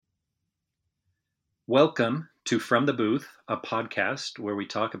Welcome to From the Booth, a podcast where we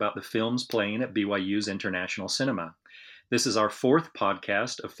talk about the films playing at BYU's International Cinema. This is our fourth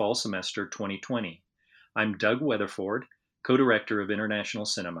podcast of fall semester 2020. I'm Doug Weatherford, co-director of International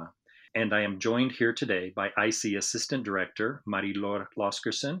Cinema, and I am joined here today by IC Assistant Director Marie-Laure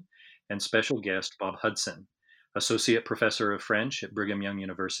Loskerson and special guest Bob Hudson, Associate Professor of French at Brigham Young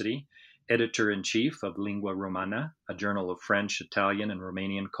University, Editor-in-Chief of Lingua Romana, a journal of French, Italian, and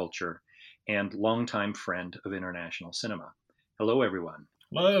Romanian culture, and longtime friend of International Cinema. Hello, everyone.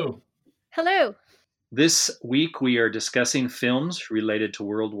 Hello. Hello. This week we are discussing films related to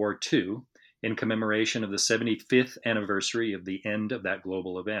World War II in commemoration of the 75th anniversary of the end of that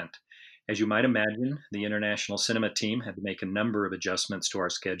global event. As you might imagine, the International Cinema team had to make a number of adjustments to our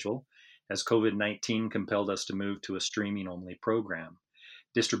schedule as COVID-19 compelled us to move to a streaming-only program.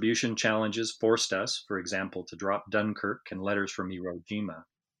 Distribution challenges forced us, for example, to drop Dunkirk and Letters from Iwo Jima.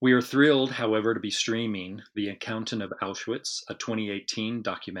 We are thrilled, however, to be streaming The Accountant of Auschwitz, a 2018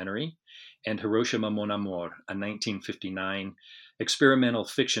 documentary, and Hiroshima Mon Amour, a 1959 experimental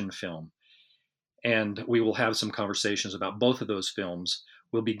fiction film. And we will have some conversations about both of those films.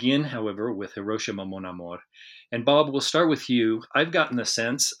 We'll begin, however, with Hiroshima Mon Amour. And Bob, we'll start with you. I've gotten the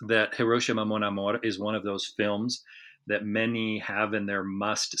sense that Hiroshima Mon Amour is one of those films that many have in their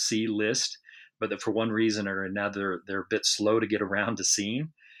must-see list, but that for one reason or another, they're a bit slow to get around to seeing.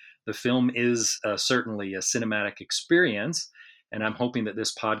 The film is certainly a cinematic experience, and I'm hoping that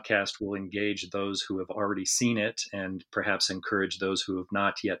this podcast will engage those who have already seen it and perhaps encourage those who have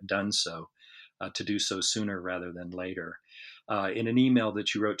not yet done so to do so sooner rather than later. In an email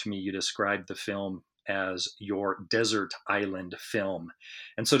that you wrote to me, you described the film as your desert island film.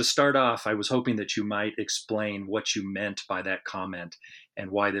 And so to start off, I was hoping that you might explain what you meant by that comment and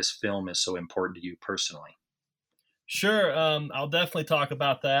why this film is so important to you personally. Sure. I'll definitely talk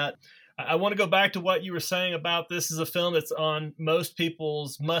about that. I want to go back to what you were saying about this is a film that's on most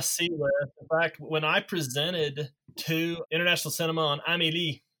people's must-see list. In fact, when I presented to International Cinema on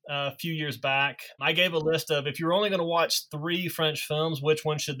Amélie a few years back, I gave a list of, if you're only going to watch 3 French films, which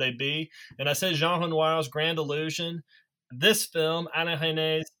one should they be? And I said Jean Renoir's Grand Illusion, this film, Alain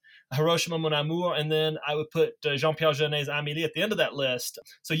Resnais's Hiroshima Mon Amour, and then I would put Jean-Pierre Jeunet's Amélie at the end of that list.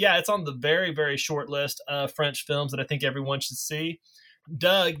 So yeah, it's on the very, very short list of French films that I think everyone should see.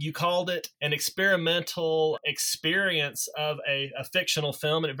 Doug, you called it an experimental experience of a fictional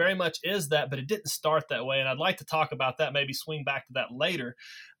film, and it very much is that, but it didn't start that way, and I'd like to talk about that, maybe swing back to that later.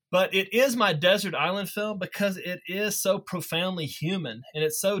 But it is my desert island film because it is so profoundly human and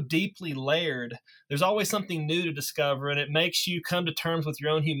it's so deeply layered. There's always something new to discover, and it makes you come to terms with your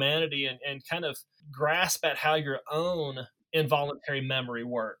own humanity and kind of grasp at how your own involuntary memory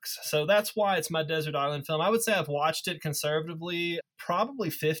works. So that's why it's my desert island film. I would say I've watched it conservatively probably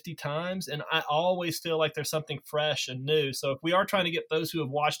 50 times, and I always feel like there's something fresh and new. So if we are trying to get those who have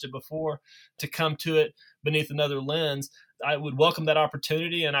watched it before to come to it beneath another lens, I would welcome that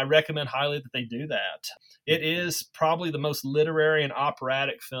opportunity, and I recommend highly that they do that. It is probably the most literary and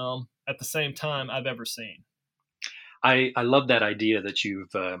operatic film at the same time I've ever seen. I love that idea that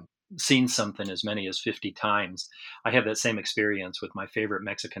you've seen something as many as 50 times. I have that same experience with my favorite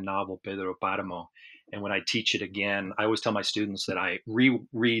Mexican novel, Pedro Páramo. And when I teach it again, I always tell my students that I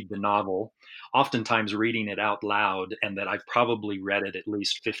reread the novel, oftentimes reading it out loud, and that I've probably read it at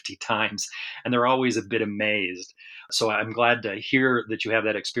least 50 times. And they're always a bit amazed. So I'm glad to hear that you have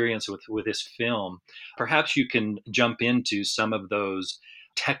that experience with this film. Perhaps you can jump into some of those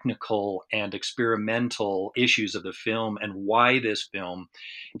technical and experimental issues of the film and why this film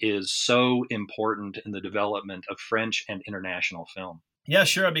is so important in the development of French and international film. Yeah,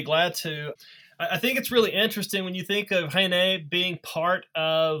 sure. I'd be glad to. I think it's really interesting when you think of Resnais being part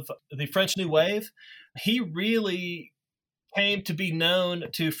of the French New Wave. He really came to be known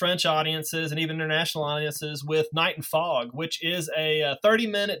to French audiences and even international audiences with Night and Fog, which is a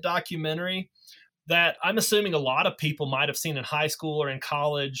 30-minute documentary that I'm assuming a lot of people might have seen in high school or in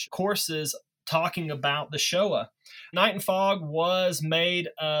college courses talking about the Shoah. Night and Fog was made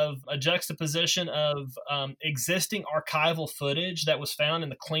of a juxtaposition of existing archival footage that was found in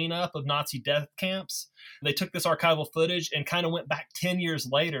the cleanup of Nazi death camps. They took this archival footage and kind of went back 10 years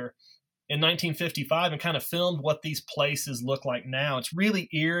later in 1955 and kind of filmed what these places look like now. It's really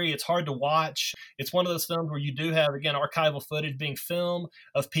eerie. It's hard to watch. It's one of those films where you do have, again, archival footage being filmed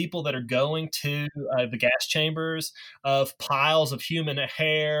of people that are going to the gas chambers, of piles of human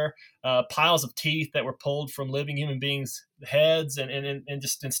hair, piles of teeth that were pulled from living human beings' heads and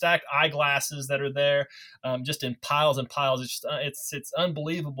just in stacked eyeglasses that are there, just in piles and piles. It's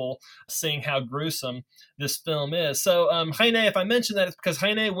unbelievable seeing how gruesome this film is. So René, if I mention that, it's because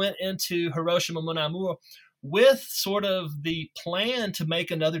René went into Hiroshima Mon Amour with sort of the plan to make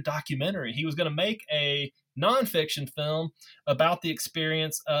another documentary. He was going to make a nonfiction film about the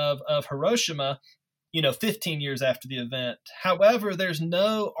experience of Hiroshima, 15 years after the event. However, there's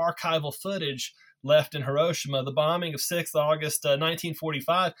no archival footage left in Hiroshima. The bombing of 6th August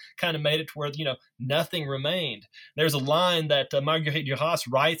 1945 kind of made it to where, nothing remained. There's a line that Marguerite Duras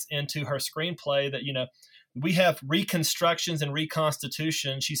writes into her screenplay that, we have reconstructions and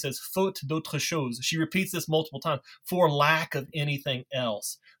reconstitution. She says, faute d'autre chose. She repeats this multiple times, for lack of anything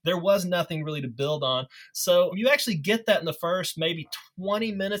else. There was nothing really to build on. So you actually get that in the first maybe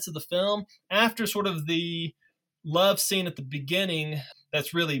 20 minutes of the film, after sort of the love scene at the beginning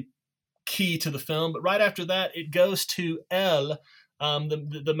that's really key to the film. But right after that, it goes to Elle,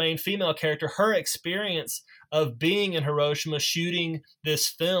 the main female character, her experience of being in Hiroshima, shooting this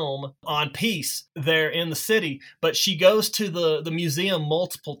film on peace there in the city. But she goes to the museum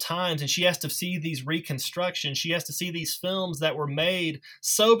multiple times, and she has to see these reconstructions. She has to see these films that were made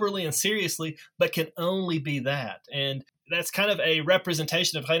soberly and seriously, but can only be that. And that's kind of a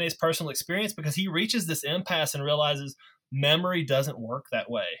representation of René's personal experience, because he reaches this impasse and realizes memory doesn't work that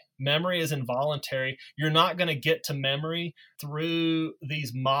way. Memory is involuntary. You're not going to get to memory through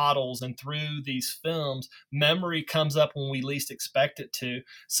these models and through these films. Memory comes up when we least expect it to.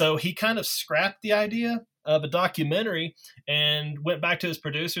 So he kind of scrapped the idea of a documentary and went back to his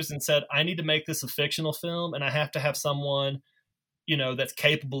producers and said, I need to make this a fictional film, and I have to have someone that's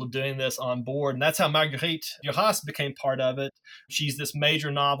capable of doing this on board. And that's how Marguerite Duras became part of it. She's this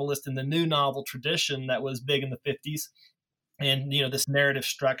major novelist in the new novel tradition that was big in the 50s. And, this narrative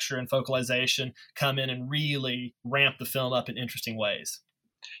structure and focalization come in and really ramp the film up in interesting ways.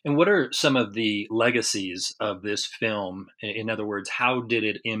 And what are some of the legacies of this film? In other words, how did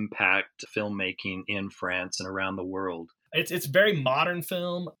it impact filmmaking in France and around the world? It's very modern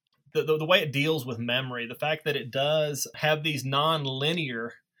film. The way it deals with memory, the fact that it does have these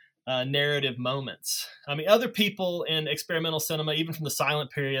non-linear narrative moments. I mean, other people in experimental cinema, even from the silent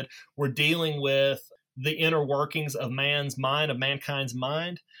period, were dealing with the inner workings of man's mind, of mankind's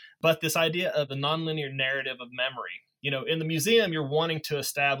mind. But this idea of the nonlinear narrative of memory, in the museum, you're wanting to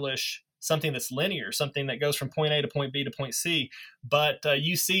establish something that's linear, something that goes from point A to point B to point C. But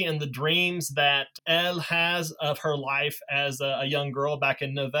you see in the dreams that Elle has of her life as a young girl back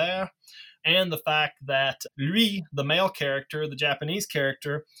in Nevers, and the fact that Lui, the male character, the Japanese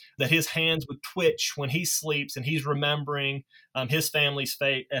character, that his hands would twitch when he sleeps and he's remembering his family's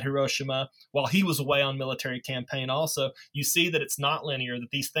fate at Hiroshima while he was away on military campaign also. You see that it's not linear,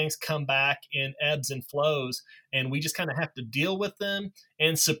 that these things come back in ebbs and flows, and we just kind of have to deal with them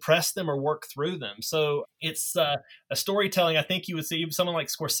and suppress them or work through them. So it's a storytelling, I think you would see someone like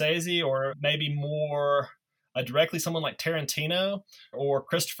Scorsese, or maybe more directly someone like Tarantino or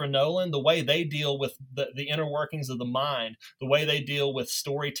Christopher Nolan, the way they deal with the inner workings of the mind, the way they deal with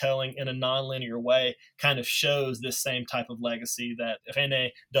storytelling in a nonlinear way, kind of shows this same type of legacy that René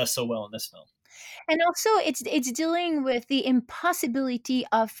does so well in this film. And also, it's dealing with the impossibility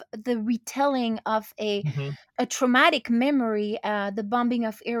of the retelling of Mm-hmm. a traumatic memory, the bombing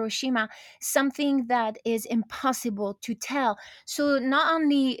of Hiroshima, something that is impossible to tell. So not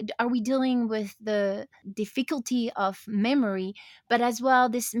only are we dealing with the difficulty of memory, but as well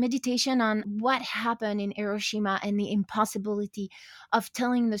this meditation on what happened in Hiroshima and the impossibility of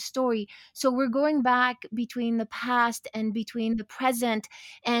telling the story. So we're going back between the past and between the present.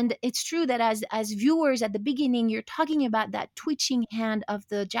 And it's true that as viewers at the beginning, you're talking about that twitching hand of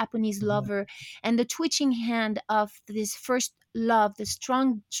the Japanese Mm-hmm. lover and the twitching hand of this first love, the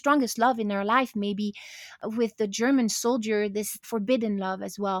strongest love in her life, maybe with the German soldier, this forbidden love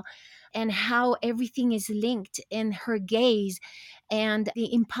as well, and how everything is linked in her gaze, and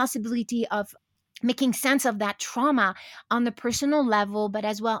the impossibility of making sense of that trauma on the personal level, but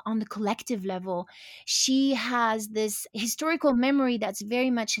as well on the collective level. She has this historical memory that's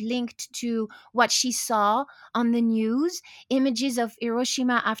very much linked to what she saw on the news, images of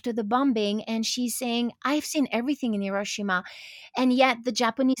Hiroshima after the bombing, and she's saying, I've seen everything in Hiroshima. And yet the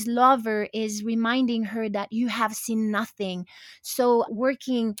Japanese lover is reminding her that you have seen nothing. So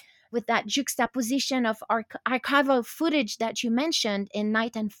working with that juxtaposition of archival footage that you mentioned in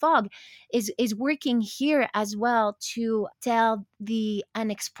Night and Fog is working here as well to tell the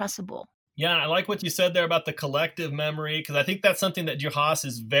unexpressible. Yeah, I like what you said there about the collective memory, because I think that's something that Duras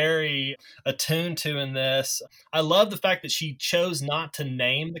is very attuned to in this. I love the fact that she chose not to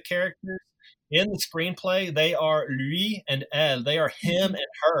name the characters in the screenplay. They are lui and elle. They are him Mhm. and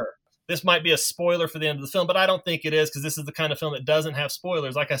her. This might be a spoiler for the end of the film, but I don't think it is, because this is the kind of film that doesn't have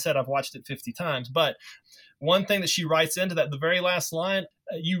spoilers. Like I said, I've watched it 50 times. But one thing that she writes into that, the very last line,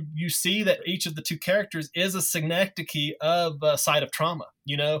 you see that each of the two characters is a synecdoche of a site of trauma.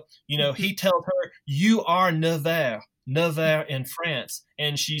 He tells her, "You are Nevers, Nevers in France,"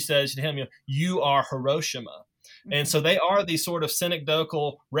 and she says to him, "You are Hiroshima." And Mhm. so they are these sort of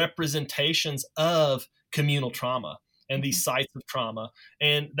synecdochal representations of communal trauma and Mhm. these sites of trauma.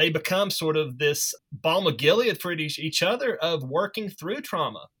 And they become sort of this balm of Gilead for each other of working through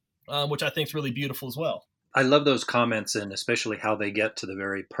trauma, which I think is really beautiful as well. I love those comments and especially how they get to the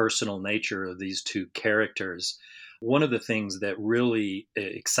very personal nature of these two characters. One of the things that really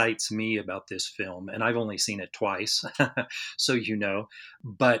excites me about this film, and I've only seen it twice, so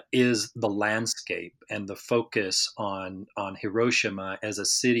but is the landscape and the focus on Hiroshima as a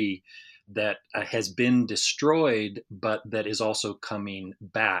city that has been destroyed, but that is also coming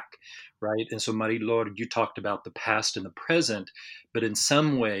back, right? And so, Marie-Laure, you talked about the past and the present, but in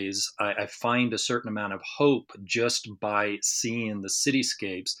some ways, I find a certain amount of hope just by seeing the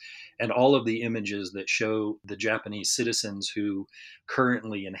cityscapes and all of the images that show the Japanese citizens who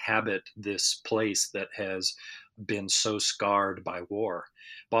currently inhabit this place that has been so scarred by war.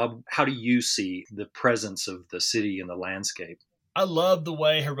 Bob, how do you see the presence of the city in the landscape? I love the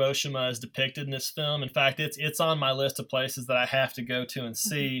way Hiroshima is depicted in this film. In fact, it's on my list of places that I have to go to and Mhm.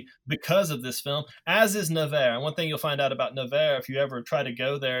 see because of this film, as is Nevers. And one thing you'll find out about Nevers, if you ever try to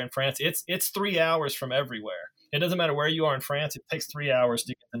go there in France, it's 3 hours from everywhere. It doesn't matter where you are in France; it takes 3 hours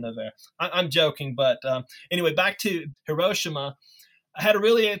to get to Nevers. I'm joking, but anyway, back to Hiroshima. I had a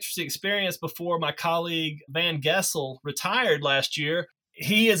really interesting experience before my colleague Van Gessel retired last year.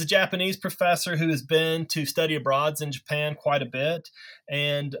 He is a Japanese professor who has been to study abroads in Japan quite a bit.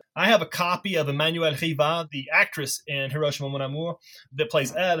 And I have a copy of Emmanuelle Riva, the actress in Hiroshima Mon Amour, that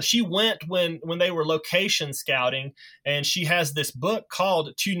plays Elle. She went when they were location scouting, and she has this book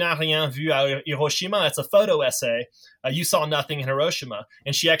called Tu n'as rien vu à Hiroshima. It's a photo essay. You saw nothing in Hiroshima.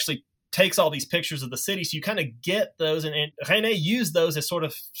 And she actually takes all these pictures of the city. So you kind of get those. And Rene used those as sort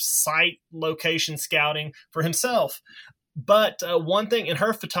of site location scouting for himself. But one thing in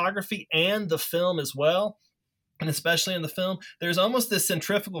her photography and the film as well, and especially in the film, there's almost this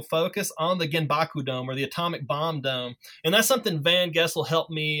centrifugal focus on the Genbaku Dome or the atomic bomb dome. And that's something Van Gessel helped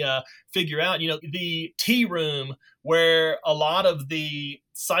me figure out. The tea room where a lot of the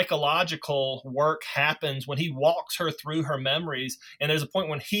psychological work happens when he walks her through her memories. And there's a point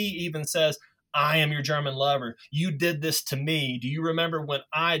when he even says, "I am your German lover. You did this to me. Do you remember when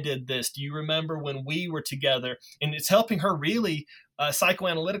I did this? Do you remember when we were together?" And it's helping her really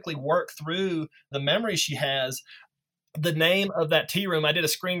psychoanalytically work through the memories she has. The name of that tea room, I did a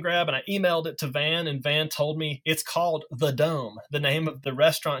screen grab and I emailed it to Van, and Van told me it's called The Dome. The name of the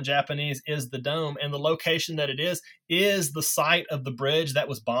restaurant in Japanese is The Dome, and the location that it is the site of the bridge that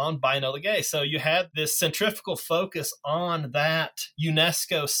was bombed by Enola Gay. So you had this centrifugal focus on that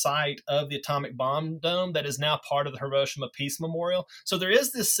UNESCO site of the atomic bomb dome that is now part of the Hiroshima Peace Memorial. So there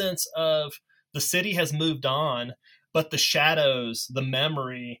is this sense of the city has moved on, but the shadows, the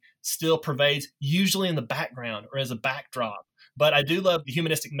memory still pervades, usually in the background or as a backdrop. But I do love the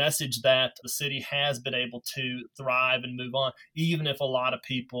humanistic message that the city has been able to thrive and move on, even if a lot of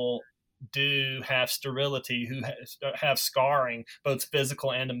people do have sterility, who have scarring, both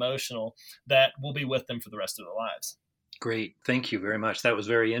physical and emotional, that will be with them for the rest of their lives. Great. Thank you very much. That was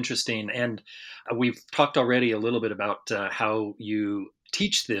very interesting. And we've talked already a little bit about how you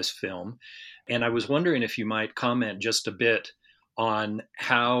teach this film. And I was wondering if you might comment just a bit on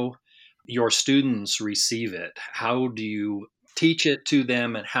how your students receive it. How do you teach it to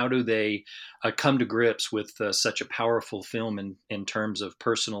them, and how do they come to grips with such a powerful film in terms of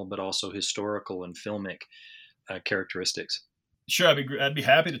personal but also historical and filmic characteristics? Sure, I'd be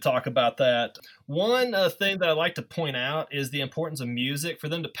happy to talk about that. One thing that I like to point out is the importance of music, for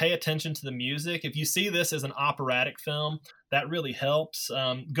them to pay attention to the music. If you see this as an operatic film, that really helps.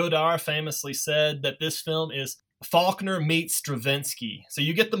 Godard famously said that this film is Faulkner meets Stravinsky. So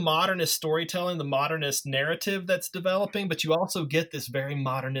you get the modernist storytelling, the modernist narrative that's developing, but you also get this very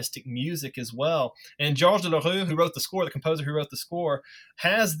modernistic music as well. And Georges Delerue, who wrote the score, the composer who wrote the score,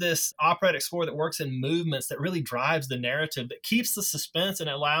 has this operatic score that works in movements that really drives the narrative, that keeps the suspense and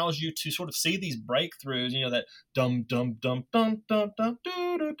allows you to sort of see these breakthroughs, that dum dum dum dum dum dum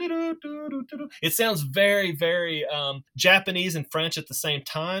doo doo doo doo doo It sounds very, very Japanese and French at the same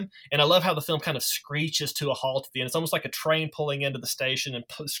time. And I love how the film kind of screeches to a halt at the end. It's almost like a train pulling into the station and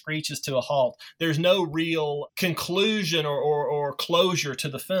screeches to a halt. There's no real conclusion or closure to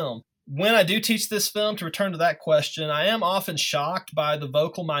the film. When I do teach this film, to return to that question, I am often shocked by the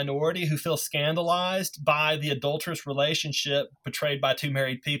vocal minority who feel scandalized by the adulterous relationship portrayed by two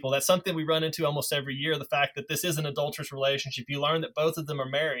married people. That's something we run into almost every year, the fact that this is an adulterous relationship. You learn that both of them are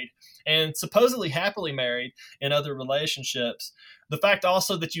married and supposedly happily married in other relationships. The fact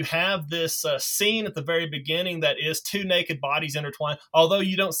also that you have this scene at the very beginning that is two naked bodies intertwined, although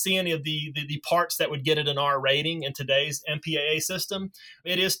you don't see any of the parts that would get it an R rating in today's MPAA system.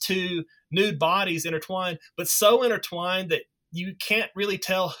 It is two nude bodies intertwined, but so intertwined that you can't really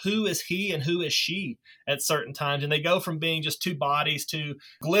tell who is he and who is she at certain times. And they go from being just two bodies to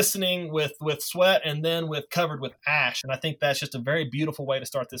glistening with sweat and then with covered with ash. And I think that's just a very beautiful way to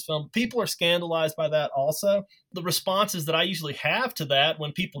start this film. People are scandalized by that also. The responses that I usually have to that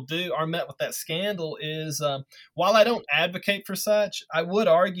when people are met with that scandal is, while I don't advocate for such, I would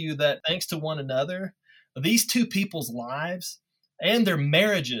argue that thanks to one another, these two people's lives and their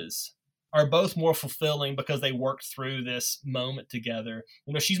marriages are both more fulfilling because they worked through this moment together.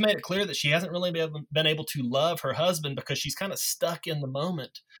 You know, she's made it clear that she hasn't really been able to love her husband because she's kind of stuck in the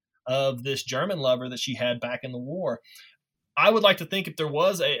moment of this German lover that she had back in the war. I would like to think if there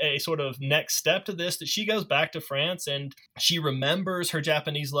was a sort of next step to this, that she goes back to France and she remembers her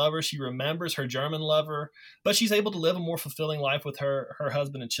Japanese lover, she remembers her German lover, but she's able to live a more fulfilling life with her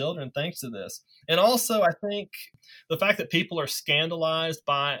husband and children thanks to this. And also, I think the fact that people are scandalized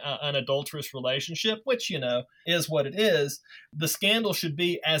by an adulterous relationship, which, you know, is what it is, the scandal should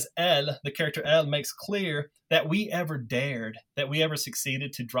be, as Elle, the character Elle, makes clear, that we ever dared, that we ever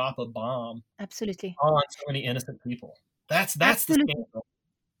succeeded to drop a bomb Absolutely. on so many innocent people. That's Absolutely. the scandal.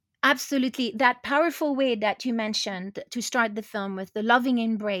 Absolutely. That powerful way that you mentioned to start the film with the loving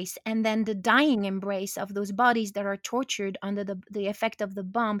embrace and then the dying embrace of those bodies that are tortured under the effect of the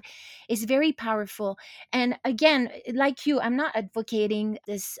bomb is very powerful. And again, like you, I'm not advocating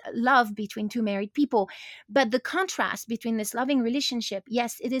this love between two married people, but the contrast between this loving relationship,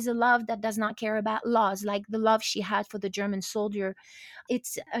 yes, it is a love that does not care about laws, like the love she had for the German soldier.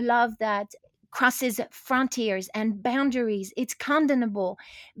 It's a love that crosses frontiers and boundaries. It's condemnable,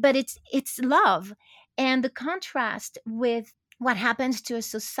 but it's love. And the contrast with what happens to a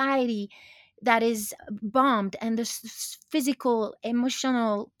society that is bombed and the physical,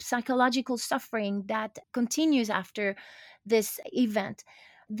 emotional, psychological suffering that continues after this event,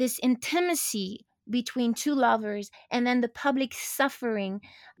 this intimacy between two lovers, and then the public suffering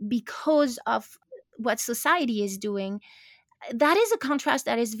because of what society is doing, that is a contrast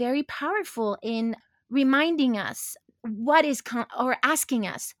that is very powerful in reminding us what is or asking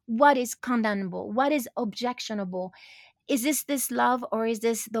us what is condemnable, what is objectionable. Is this love, or is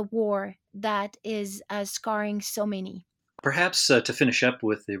this the war that is scarring so many? Perhaps to finish up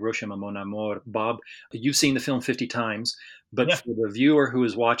with the Hiroshima Mon Amour, Bob, you've seen the film 50 times, but Yeah. for the viewer who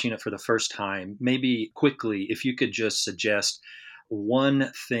is watching it for the first time, maybe quickly, if you could just suggest one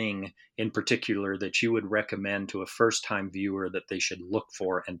thing in particular that you would recommend to a first-time viewer that they should look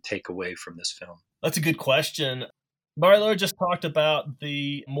for and take away from this film. That's a good question. Baudrillard just talked about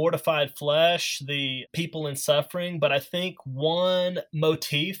the mortified flesh, the people in suffering, but I think one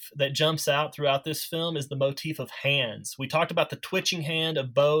motif that jumps out throughout this film is the motif of hands. We talked about the twitching hand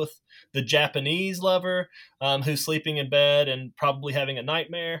of both the Japanese lover, who's sleeping in bed and probably having a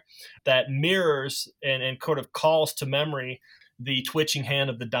nightmare, that mirrors and kind of calls to memory the twitching hand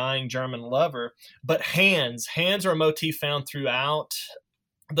of the dying German lover. But hands are a motif found throughout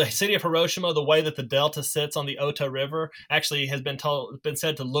the city of Hiroshima. The way that the delta sits on the Ota River actually has been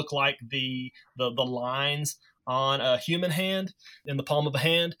said to look like the lines on a human hand in the palm of a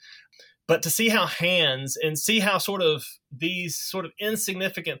hand. But to see how hands, and see how sort of these sort of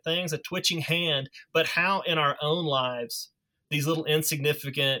insignificant things, a twitching hand, but how in our own lives these little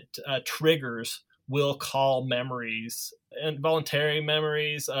insignificant triggers will call memories, involuntary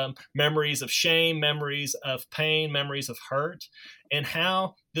memories, memories of shame, memories of pain, memories of hurt, and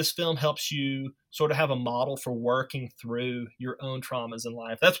how this film helps you sort of have a model for working through your own traumas in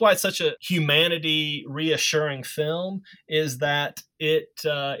life. That's why it's such a humanity reassuring film, is that it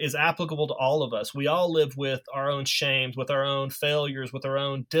is applicable to all of us. We all live with our own shames, with our own failures, with our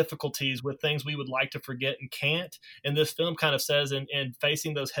own difficulties, with things we would like to forget and can't. And this film kind of says, in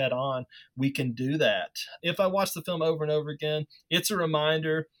facing those head on, we can do that. If I watch the film over and over again, it's a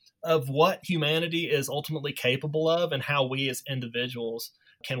reminder of what humanity is ultimately capable of and how we as individuals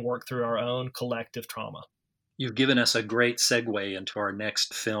can work through our own collective trauma. You've given us a great segue into our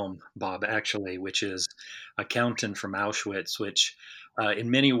next film, Bob, actually, which is Accountant from Auschwitz, which in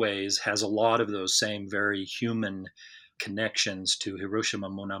many ways has a lot of those same very human connections to Hiroshima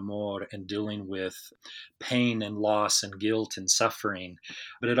Mon Amour and dealing with pain and loss and guilt and suffering.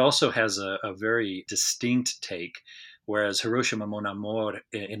 But it also has a very distinct take. Whereas Hiroshima Mon Amour,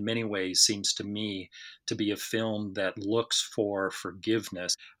 in many ways, seems to me to be a film that looks for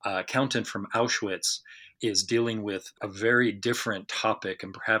forgiveness. Accountant from Auschwitz is dealing with a very different topic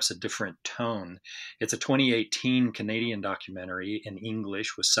and perhaps a different tone. It's a 2018 Canadian documentary in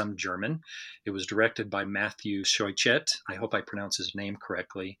English with some German. It was directed by Matthew Scheuchet. I hope I pronounce his name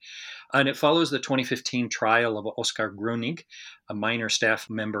correctly. And it follows the 2015 trial of Oskar Grönig, a minor staff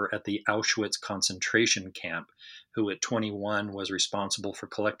member at the Auschwitz concentration camp, who at 21 was responsible for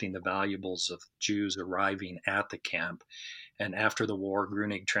collecting the valuables of Jews arriving at the camp. And after the war,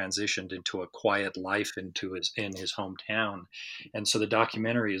 Grönig transitioned into a quiet life in his hometown. And so the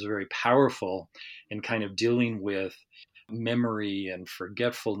documentary is very powerful in kind of dealing with memory and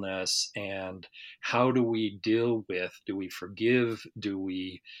forgetfulness, and how do we do we forgive, do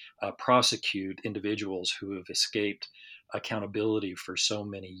we prosecute individuals who have escaped accountability for so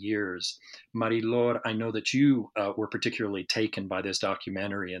many years. Marie-Laure, I know that you were particularly taken by this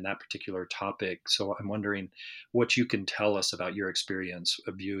documentary and that particular topic, so I'm wondering what you can tell us about your experience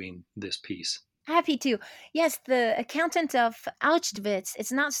of viewing this piece. Happy to. Yes, the accountant of Auschwitz,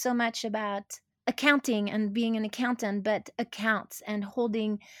 it's not so much about accounting and being an accountant, but accounts and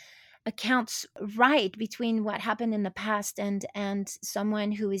holding accounts right between what happened in the past and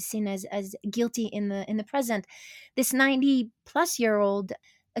someone who is seen as guilty in the present. This 90-plus-year-old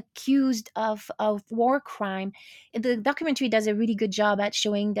accused of war crime, the documentary does a really good job at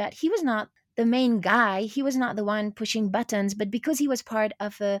showing that he was not the main guy, he was not the one pushing buttons, but because he was part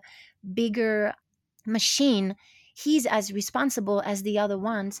of a bigger machine, he's as responsible as the other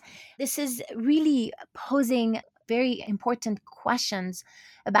ones. This is really posing very important questions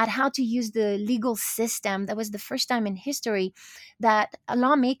about how to use the legal system. That was the first time in history that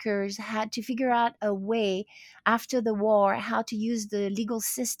lawmakers had to figure out a way after the war how to use the legal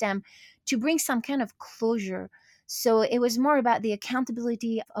system to bring some kind of closure. So it was more about the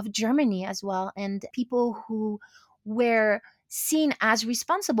accountability of Germany as well, and people who were seen as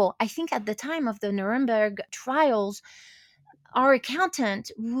responsible. I think at the time of the Nuremberg trials, our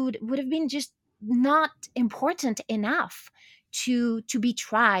accountant would have been just not important enough to be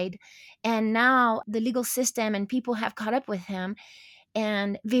tried. And now the legal system and people have caught up with him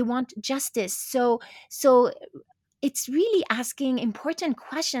and they want justice. So it's really asking important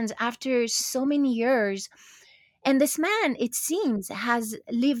questions after so many years. And this man, it seems, has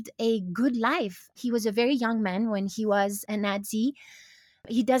lived a good life. He was a very young man when he was a Nazi.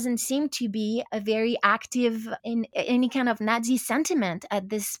 He doesn't seem to be a very active in any kind of Nazi sentiment at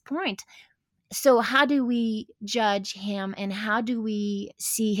this point. So how do we judge him and how do we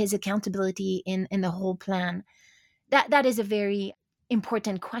see his accountability in the whole plan? That is a very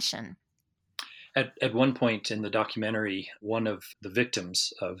important question. At one point in the documentary, one of the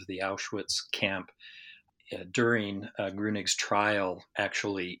victims of the Auschwitz camp during Grunig's trial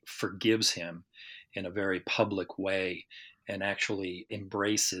actually forgives him in a very public way and actually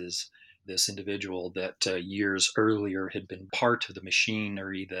embraces this individual that years earlier had been part of the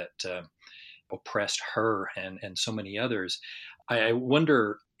machinery that oppressed her and so many others. I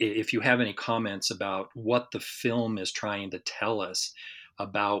wonder if you have any comments about what the film is trying to tell us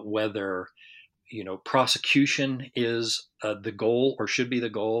about whether prosecution is the goal or should be the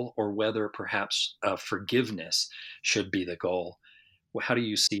goal, or whether perhaps forgiveness should be the goal. How do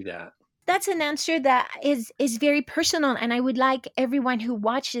you see that? That's an answer that is very personal, and I would like everyone who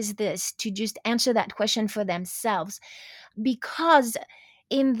watches this to just answer that question for themselves. Because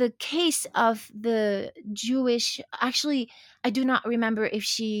in the case of the Jewish, actually, I do not remember if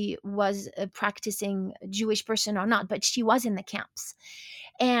she was a practicing Jewish person or not, but she was in the camps.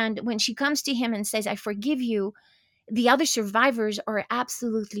 And when she comes to him and says, I forgive you, the other survivors are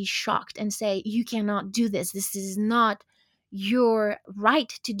absolutely shocked and say, you cannot do this. This is not your right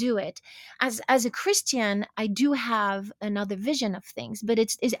to do it. As a Christian, I do have another vision of things, but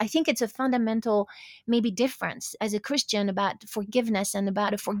I think it's a fundamental maybe difference as a Christian about forgiveness and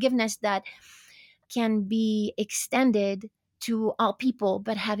about a forgiveness that can be extended to all people.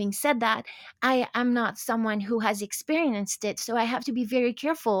 But having said that, I am not someone who has experienced it, so I have to be very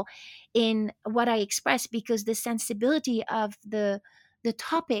careful in what I express, because the sensibility of the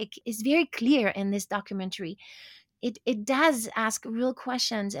topic is very clear in this documentary. It does ask real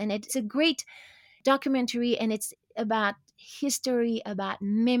questions, and it's a great documentary, and it's about history, about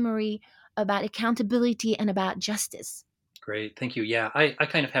memory, about accountability and about justice. Great, thank you. Yeah, I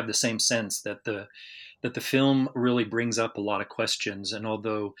kind of have the same sense that the film really brings up a lot of questions. And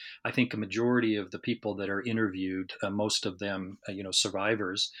although I think a majority of the people that are interviewed, most of them,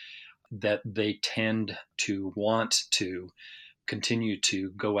 survivors, that they tend to want to continue to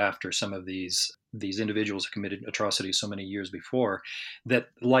go after some of these individuals who committed atrocities so many years before, that,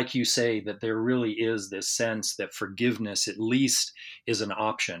 like you say, that there really is this sense that forgiveness at least is an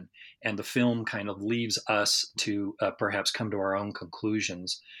option, and the film kind of leaves us to perhaps come to our own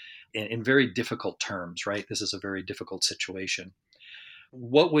conclusions in very difficult terms, right? This is a very difficult situation.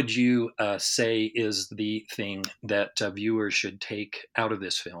 What would you say is the thing that viewers should take out of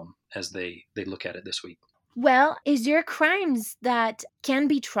this film as they look at it this week? Well, is there crimes that can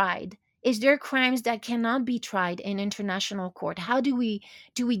be tried? Is there crimes that cannot be tried in international court? How do we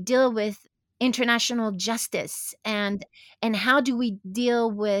deal with international justice, and how do we deal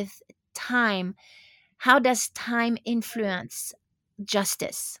with time? How does time influence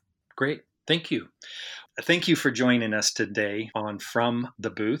justice? Great. Thank you. Thank you for joining us today on From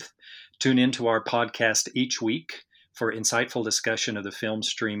the Booth. Tune into our podcast each week for insightful discussion of the film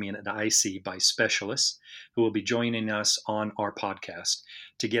streaming at ICEE by specialists who will be joining us on our podcast.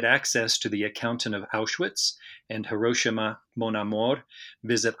 To get access to The Accountant of Auschwitz and Hiroshima Mon Amour,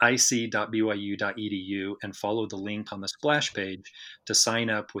 visit ic.byu.edu and follow the link on the splash page to sign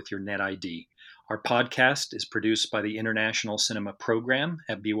up with your NetID. Our podcast is produced by the International Cinema Program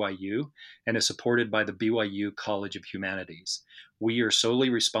at BYU and is supported by the BYU College of Humanities. We are solely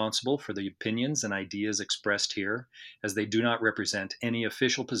responsible for the opinions and ideas expressed here, as they do not represent any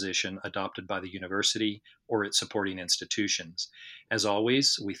official position adopted by the university or its supporting institutions. As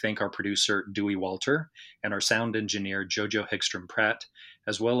always, we thank our producer, Dewey Walter, and our sound engineer, Jojo Hegstrom Pratt,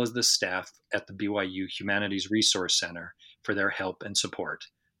 as well as the staff at the BYU Humanities Resource Center for their help and support.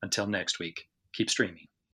 Until next week, keep streaming.